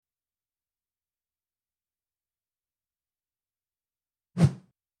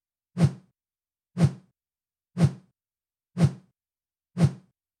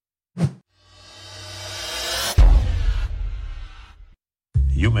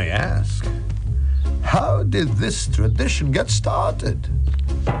You may ask, how did this tradition get started?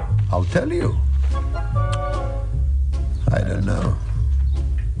 I'll tell you. I don't know.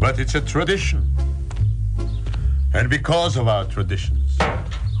 But it's a tradition. And because of our traditions,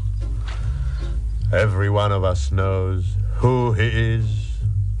 every one of us knows who he is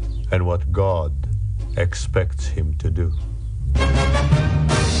and what God expects him to do.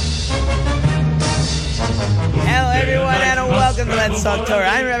 Hello, everyone, and welcome to Let's Talk Torah.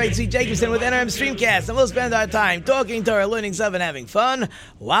 I'm Rabbi Tzvi Jacobson with NRM Streamcast, and we'll spend our time talking Torah, learning stuff, and having fun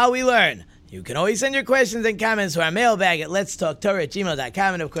while we learn. You can always send your questions and comments to our mailbag at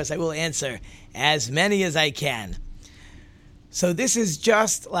letstalktorah@gmail.com, and of course, I will answer as many as I can. So this is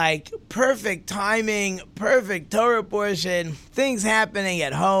just like perfect timing, perfect Torah portion, things happening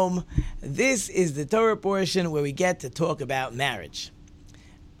at home. This is the Torah portion where we get to talk about marriage.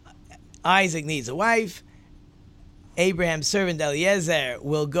 Isaac needs a wife. Abraham's servant Eliezer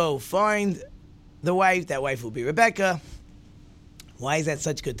will go find the wife. That wife will be Rebecca. Why is that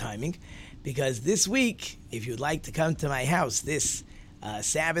such good timing? Because this week, if you'd like to come to my house this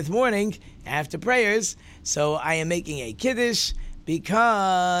Sabbath morning after prayers, so I am making a kiddush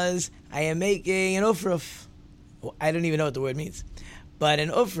because I am making an ufruf. Well, I don't even know what the word means. But an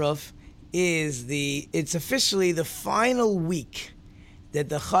ufruf is it's officially the final week that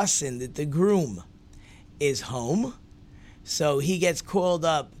the chassan, that the groom, is home. So he gets called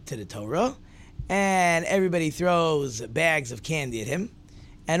up to the Torah, and everybody throws bags of candy at him,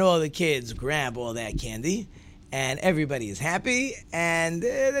 and all the kids grab all that candy, and everybody is happy, and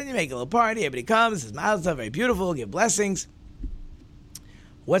then you make a little party, everybody comes, says, Mazel tov, very beautiful, give blessings.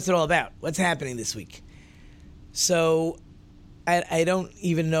 What's it all about? What's happening this week? So, I don't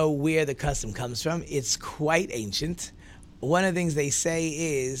even know where the custom comes from. It's quite ancient. One of the things they say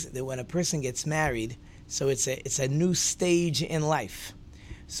is that when a person gets married, so it's a new stage in life.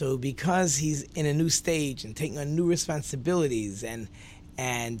 So because he's in a new stage and taking on new responsibilities and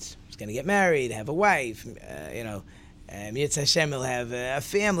he's going to get married, have a wife, Yitz Hashem, he'll have a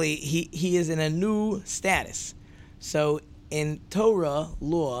family, he is in a new status. So in Torah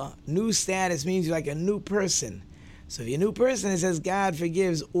law, new status means you're like a new person. So if you're a new person, it says God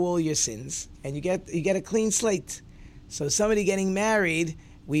forgives all your sins, and you get a clean slate. So somebody getting married,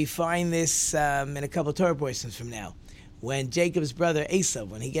 we find this in a couple of Torah portions from now. When Jacob's brother Esav,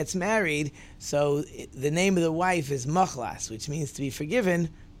 when he gets married, so the name of the wife is Machlas, which means to be forgiven.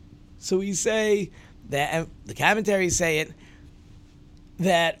 So we say that, and the commentaries say it,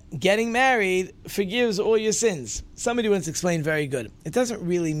 that getting married forgives all your sins. Somebody once explained very good. It doesn't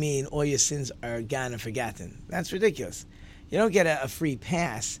really mean all your sins are gone and forgotten. That's ridiculous. You don't get a free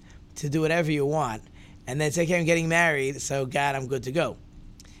pass to do whatever you want and then say, okay, I'm getting married, so God, I'm good to go.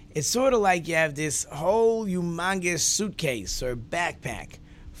 It's sort of like you have this whole humongous suitcase or backpack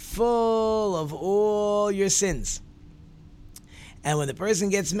full of all your sins. And when the person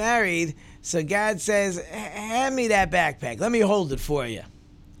gets married, so God says, hand me that backpack. Let me hold it for you.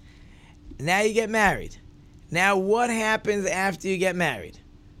 Now you get married. Now what happens after you get married?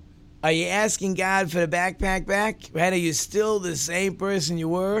 Are you asking God for the backpack back? Right? Are you still the same person you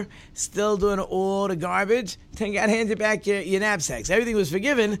were? Still doing all the garbage? Then God hands you back your knapsacks. Everything was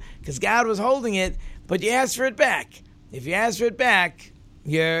forgiven because God was holding it, but you asked for it back. If you asked for it back,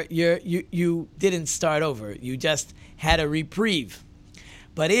 you didn't start over. You just had a reprieve.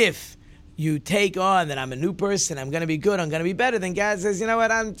 But if you take on that I'm a new person, I'm going to be good, I'm going to be better, then God says, you know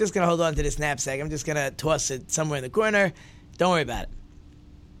what, I'm just going to hold on to this knapsack. I'm just going to toss it somewhere in the corner. Don't worry about it.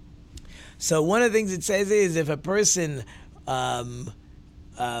 So one of the things it says is if a person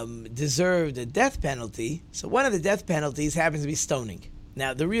deserved a death penalty, so one of the death penalties happens to be stoning.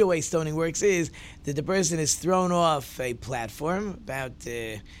 Now, the real way stoning works is that the person is thrown off a platform about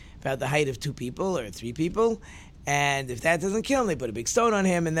the height of 2 people or 3 people, and if that doesn't kill him, they put a big stone on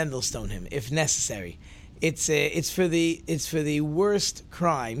him, and then they'll stone him if necessary. It's for the worst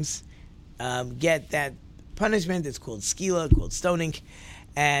crimes. Get that punishment. It's called skila, called stoning.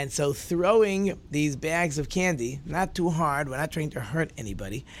 And so throwing these bags of candy, not too hard, we're not trying to hurt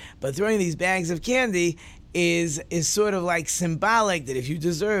anybody, but throwing these bags of candy is sort of like symbolic that if you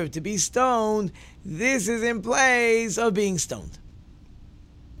deserve to be stoned, this is in place of being stoned.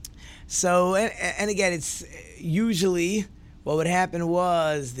 So, and again, it's usually what would happen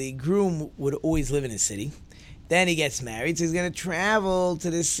was the groom would always live in his city. Then he gets married, so he's going to travel to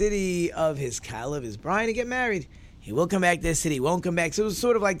the city of his kala, of his bride, to get married. He will come back to the city, won't come back. So it was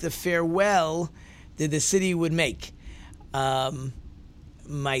sort of like the farewell that the city would make.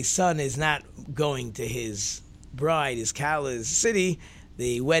 My son is not going to his bride, his kala's city.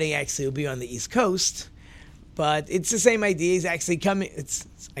 The wedding actually will be on the East Coast. But it's the same idea. He's actually coming.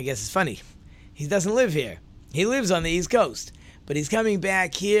 I guess it's funny. He doesn't live here. He lives on the East Coast. But he's coming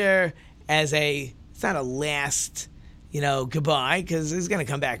back here as it's not a last, goodbye, because he's going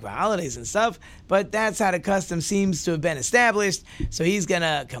to come back for holidays and stuff. But that's how the custom seems to have been established. So he's going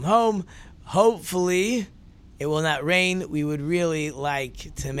to come home. Hopefully, it will not rain. We would really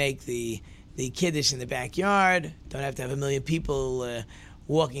like to make the Kiddush in the backyard. Don't have to have a million people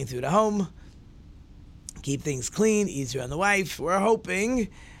walking through the home. Keep things clean, easier on the wife. We're hoping.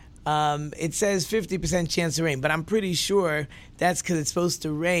 It says 50% chance of rain, but I'm pretty sure that's because it's supposed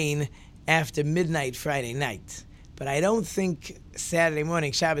to rain after midnight Friday night. But I don't think Saturday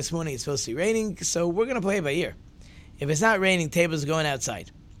morning, Shabbos morning, it's supposed to be raining, so we're going to play it by ear. If it's not raining, tables are going outside.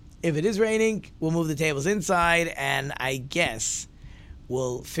 If it is raining, we'll move the tables inside, and I guess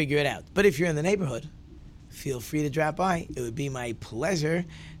we'll figure it out. But if you're in the neighborhood, feel free to drop by. It would be my pleasure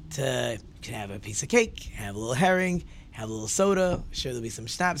to have a piece of cake, have a little herring, have a little soda. Sure, there'll be some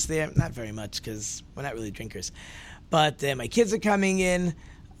schnapps there. Not very much because we're not really drinkers. But my kids are coming in.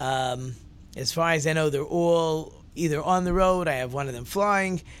 As far as I know, they're all either on the road. I have one of them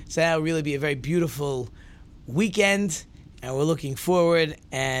flying. So that'll really be a very beautiful weekend. And we're looking forward,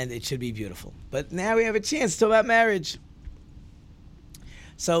 and it should be beautiful. But now we have a chance to talk about marriage.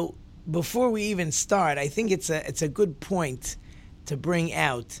 So before we even start, I think it's a good point to bring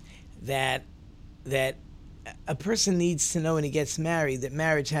out that a person needs to know when he gets married that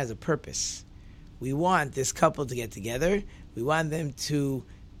marriage has a purpose. We want this couple to get together. We want them to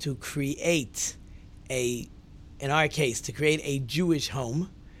create in our case, to create a Jewish home.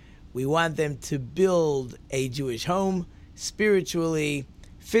 We want them to build a Jewish home spiritually,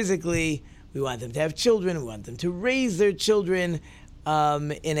 physically. We want them to have children. We want them to raise their children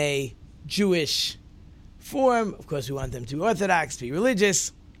in a Jewish form. Of course, we want them to be Orthodox, to be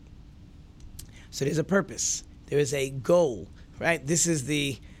religious. So there's a purpose. There is a goal, right?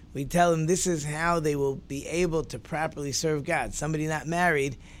 We tell them this is how they will be able to properly serve God. Somebody not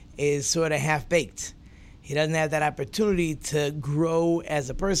married is sort of half-baked. He doesn't have that opportunity to grow as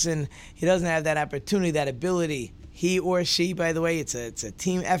a person. He doesn't have that opportunity, that ability. He or she, by the way, it's a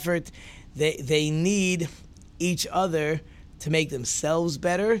team effort. They need each other to make themselves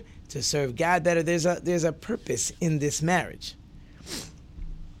better, to serve God better. There's a purpose in this marriage.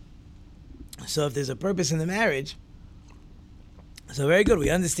 So if there's a purpose in the marriage, so very good. We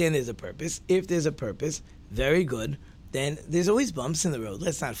understand there's a purpose. If there's a purpose, very good. Then there's always bumps in the road.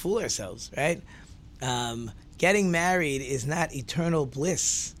 Let's not fool ourselves, right? Getting married is not eternal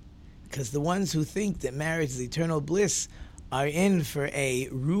bliss, because the ones who think that marriage is eternal bliss are in for a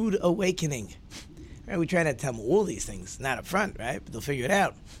rude awakening. Right? We try not to tell them all these things, not up front, right? But they'll figure it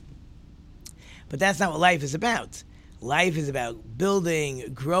out. But that's not what life is about. Life is about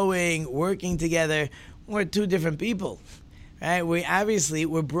building, growing, working together. We're two different people, right?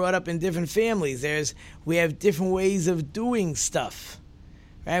 We're brought up in different families. We have different ways of doing stuff,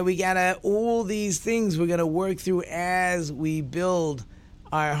 right? We gotta, all these things we're gonna work through as we build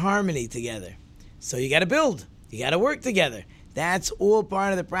our harmony together. So you gotta build, you gotta work together. That's all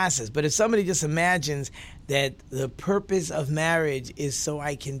part of the process. But if somebody just imagines that the purpose of marriage is so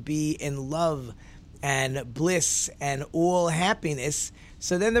I can be in love and bliss and all happiness,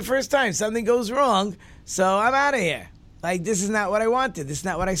 so then the first time something goes wrong, so I'm out of here. Like, this is not what I wanted. This is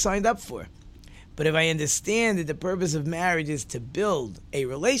not what I signed up for. But if I understand that the purpose of marriage is to build a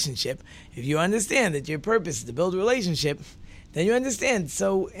relationship, if you understand that your purpose is to build a relationship, then you understand.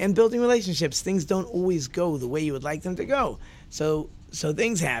 So in building relationships, things don't always go the way you would like them to go. So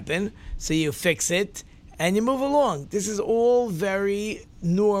things happen, so you fix it, and you move along. This is all very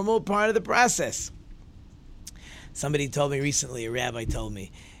normal part of the process. Somebody told me recently, a rabbi told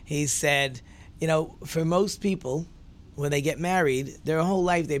me, he said, for most people, when they get married, their whole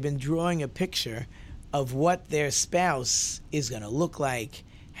life they've been drawing a picture of what their spouse is going to look like,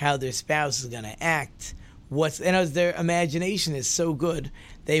 how their spouse is going to act, their imagination is so good,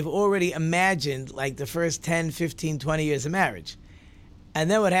 they've already imagined like the first 10, 15, 20 years of marriage.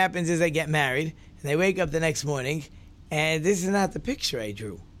 And then what happens is they get married, and they wake up the next morning, and this is not the picture I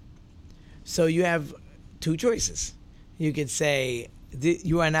drew. So you have two choices. You could say,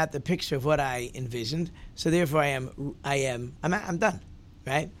 you are not the picture of what I envisioned, so therefore I'm done,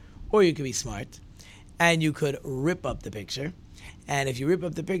 right? Or you could be smart, and you could rip up the picture. And if you rip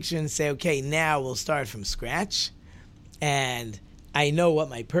up the picture and say, okay, now we'll start from scratch, and I know what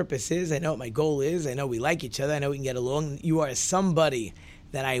my purpose is, I know what my goal is, I know we like each other, I know we can get along, you are somebody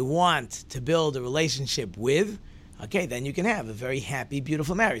that I want to build a relationship with, okay, then you can have a very happy,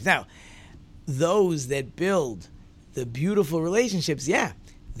 beautiful marriage. Now, those that build the beautiful relationships,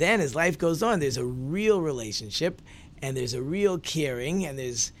 then as life goes on, there's a real relationship, and there's a real caring, and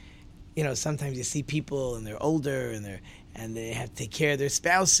there's, sometimes you see people and they're older and they have to take care of their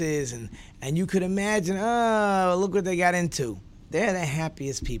spouses, and you could imagine, oh, look what they got into. They're the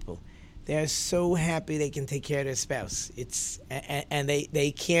happiest people. They're so happy they can take care of their spouse. And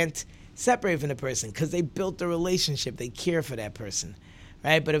they can't separate from the person because they built a relationship. They care for that person,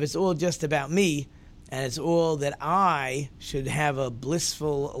 right? But if it's all just about me, and it's all that I should have a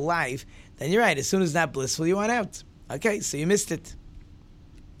blissful life, then you're right. As soon as it's not blissful, you want out. Okay, so you missed it.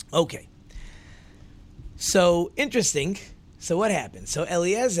 Okay. So, interesting. So what happens? So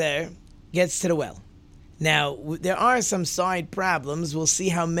Eliezer gets to the well. Now, there are some side problems. We'll see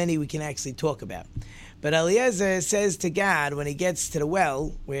how many we can actually talk about. But Eliezer says to God, when he gets to the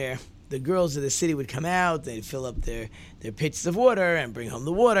well, where the girls of the city would come out, they'd fill up their pitchers of water and bring home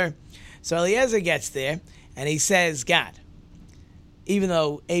the water. So Eliezer gets there, and he says, God, even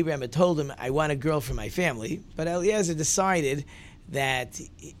though Abraham had told him, I want a girl for my family, but Eliezer decided that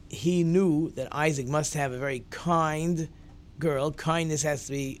he knew that Isaac must have a very kind girl. Kindness has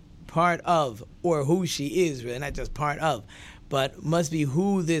to be part of, or who she is, really, not just part of, but must be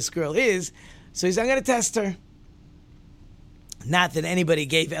who this girl is. So he said, I'm going to test her. Not that anybody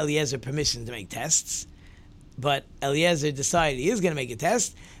gave Eliezer permission to make tests, but Eliezer decided he is going to make a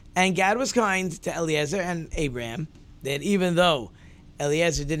test, and God was kind to Eliezer and Abraham, that even though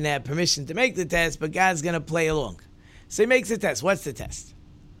Eliezer didn't have permission to make the test, but God's going to play along. So he makes the test. What's the test?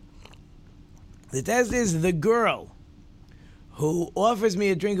 The test is the girl who offers me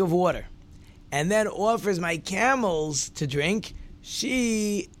a drink of water and then offers my camels to drink.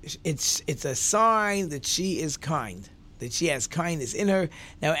 It's a sign that she is kind, that she has kindness in her.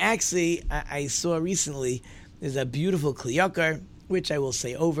 Now, actually, I saw recently there's a beautiful kliyakar, which I will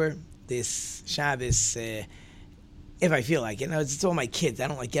say over this Shabbos, if I feel like it. Now, it's all my kids. I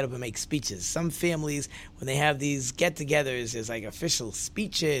don't like get up and make speeches. Some families, when they have these get-togethers, there's like official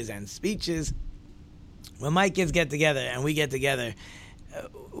speeches and speeches. When my kids get together and we get together,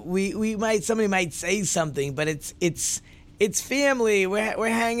 somebody might say something, but it's family. We're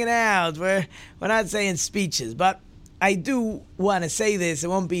hanging out. We're not saying speeches, but I do want to say this. It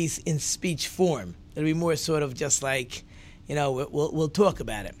won't be in speech form. It'll be more sort of just like, we'll talk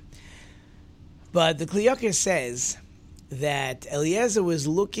about it. But the kliyakar says that Eliezer was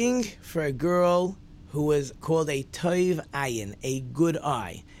looking for a girl who was called a toiv ayin, a good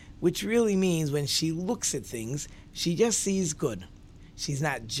eye, which really means when she looks at things, she just sees good. She's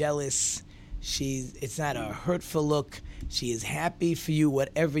not jealous. It's not a hurtful look. She is happy for you,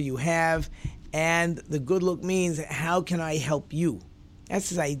 whatever you have. And the good look means, how can I help you? That's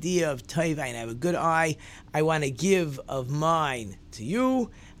this idea of toiv ayin. I have a good eye. I want to give of mine to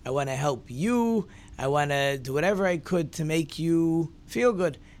you. I want to help you. I want to do whatever I could to make you feel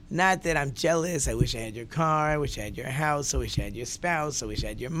good. Not that I'm jealous. I wish I had your car. I wish I had your house. I wish I had your spouse. I wish I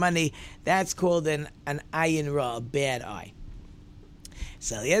had your money. That's called an ayin ra, a bad eye.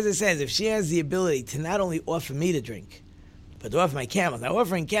 So Eliezer says, if she has the ability to not only offer me to drink, but to offer my camels. Now,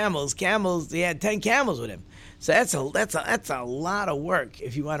 offering camels, he had 10 camels with him. So that's a lot of work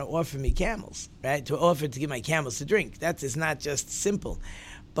if you want to offer me camels, right? To offer to give my camels to drink. That is not just simple.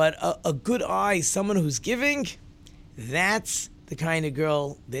 But a good eye, someone who's giving, that's the kind of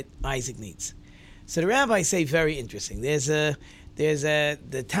girl that Isaac needs. So the rabbis say very interesting. The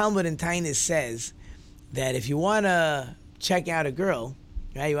Talmud in Tainus says that if you want to check out a girl,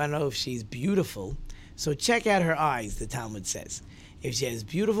 right, you want to know if she's beautiful, so check out her eyes, the Talmud says. If she has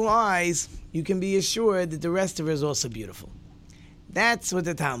beautiful eyes, you can be assured that the rest of her is also beautiful. That's what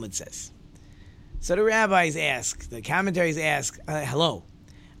the Talmud says. So the rabbis ask, the commentaries ask, hello,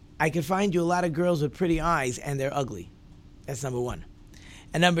 I could find you a lot of girls with pretty eyes and they're ugly. That's number one.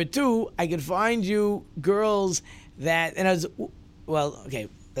 And number two, I could find you girls that,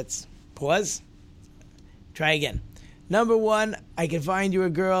 let's pause. Try again. Number one, I can find you a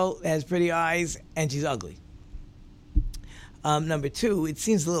girl that has pretty eyes and she's ugly. Number two, it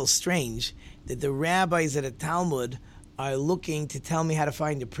seems a little strange that the rabbis at the Talmud are looking to tell me how to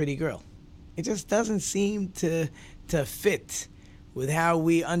find a pretty girl. It just doesn't seem to fit with how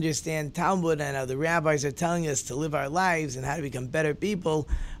we understand Talmud and how the rabbis are telling us to live our lives and how to become better people,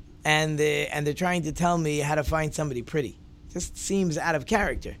 and they're trying to tell me how to find somebody pretty. It just seems out of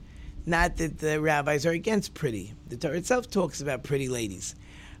character. Not that the rabbis are against pretty. The Torah itself talks about pretty ladies.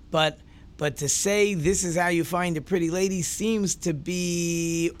 But to say this is how you find a pretty lady seems to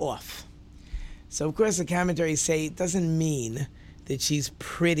be off. So, of course, the commentaries say it doesn't mean that she's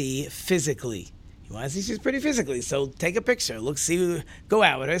pretty physically. You want to see she's pretty physically, so take a picture. Go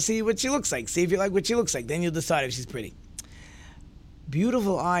out with her, see what she looks like. See if you like what she looks like. Then you'll decide if she's pretty.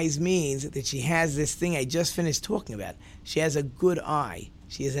 beautiful eyes means that she has this thing I just finished talking about. She has a good eye.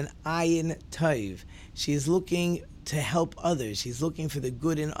 She is an ayin tov. She is looking to help others. She's looking for the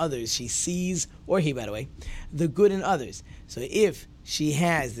good in others. She sees, or he, by the way, the good in others. So if she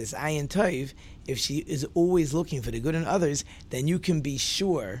has this ayin tov, if she is always looking for the good in others, then you can be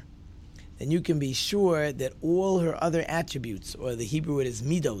sure that all her other attributes, or the Hebrew word is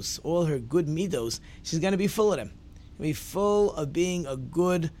midos, all her good midos, she's going to be full of them. Be full of being a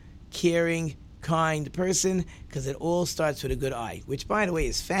good, caring, kind person, because it all starts with a good eye, which, by the way,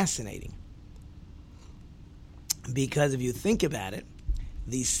 is fascinating. Because if you think about it,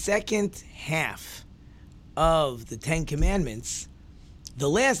 the second half of the Ten Commandments, the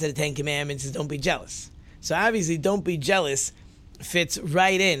last of the Ten Commandments is don't be jealous. So obviously, don't be jealous fits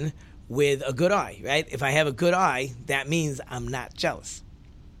right in with a good eye, right? If I have a good eye, that means I'm not jealous.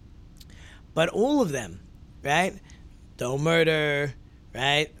 But all of them, right? Don't murder,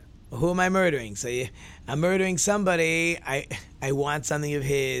 right? Who am I murdering? So I'm murdering somebody. I want something of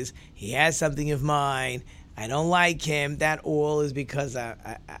his. He has something of mine. I don't like him. That all is because I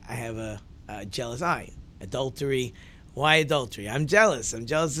have a jealous eye. Adultery. Why adultery? I'm jealous.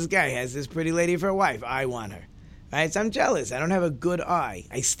 This guy has this pretty lady for a wife. I want her. Right? So I'm jealous. I don't have a good eye.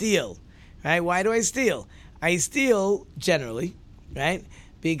 I steal. Right? Why do I steal? I steal generally, right?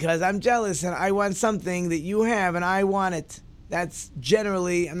 Because I'm jealous and I want something that you have and I want it. That's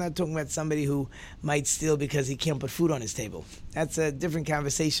generally, I'm not talking about somebody who might steal because he can't put food on his table. That's a different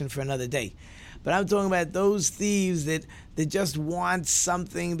conversation for another day. But I'm talking about those thieves that just want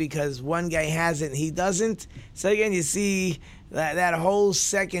something because one guy has it and he doesn't. So again, you see that whole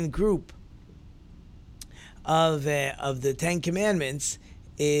second group of the Ten Commandments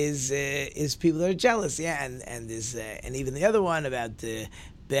is people that are jealous, yeah, and this and even the other one about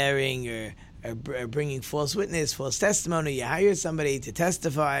bearing or bringing false witness, false testimony. You hire somebody to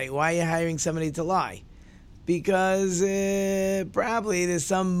testify. Why are you hiring somebody to lie? Because probably there's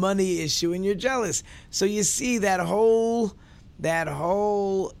some money issue and you're jealous. So you see that whole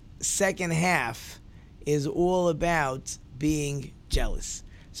second half is all about being jealous.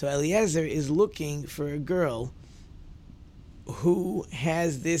 So Eliezer is looking for a girl who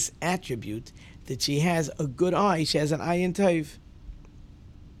has this attribute, that she has a good eye. She has an ayin tov.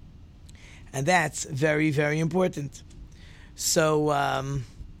 And that's very, very important. So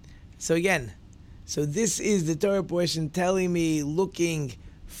again, this is the Torah portion telling me looking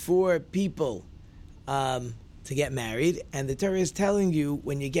for people to get married. And the Torah is telling you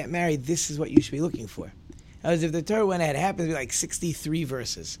when you get married, this is what you should be looking for. As if the Torah went ahead, it happens to be like 63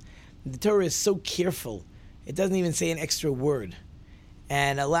 verses. The Torah is so careful. It doesn't even say an extra word.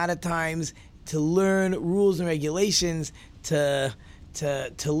 And a lot of times to learn rules and regulations, to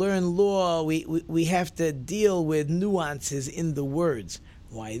learn law, we have to deal with nuances in the words.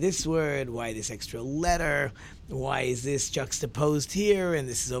 Why this word? Why this extra letter? Why is this juxtaposed here and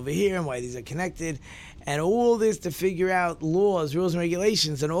this is over here? And why these are connected? And all this to figure out laws, rules, and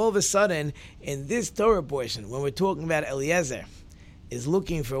regulations. And all of a sudden, in this Torah portion, when we're talking about Eliezer, is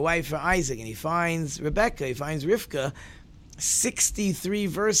looking for a wife for Isaac, and he finds Rebecca, he finds Rivka, 63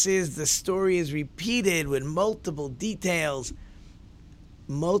 verses, the story is repeated with multiple details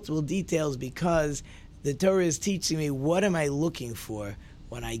because the Torah is teaching me what am I looking for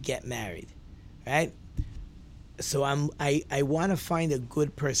when I get married, right? So I want to find a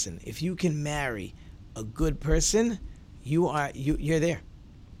good person. If you can marry a good person, you're there.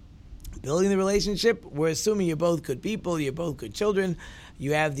 Building the relationship, we're assuming you're both good people, you're both good children,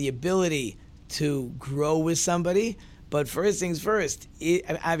 you have the ability to grow with somebody. But first things first,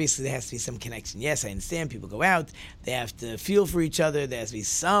 obviously there has to be some connection. Yes, I understand people go out, they have to feel for each other, there has to be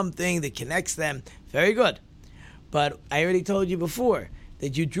something that connects them. Very good. But I already told you before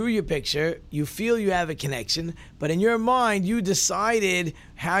that you drew your picture, you feel you have a connection, but in your mind you decided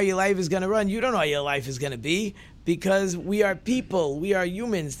how your life is going to run. You don't know how your life is going to be because we are people, we are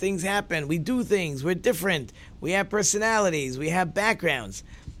humans, things happen, we do things, we're different, we have personalities, we have backgrounds.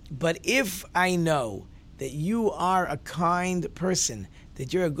 But if I know that you are a kind person,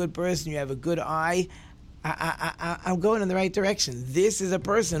 that you're a good person, you have a good eye, I'm going in the right direction. This is a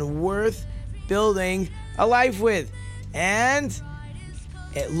person worth building a life with. And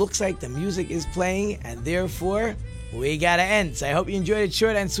it looks like the music is playing, and therefore, we gotta end. So I hope you enjoyed it,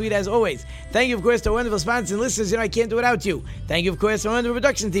 short and sweet as always. Thank you, of course, to our wonderful sponsors and listeners. I can't do it without you. Thank you, of course, to our wonderful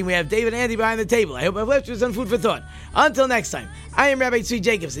production team. We have David and Andy behind the table. I hope I've left you with some food for thought. Until next time, I am Rabbi Tzvi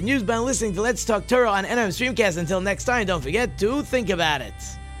Jacobson. You've been listening to Let's Talk Torah on NRM Streamcast. Until next time, don't forget to think about it.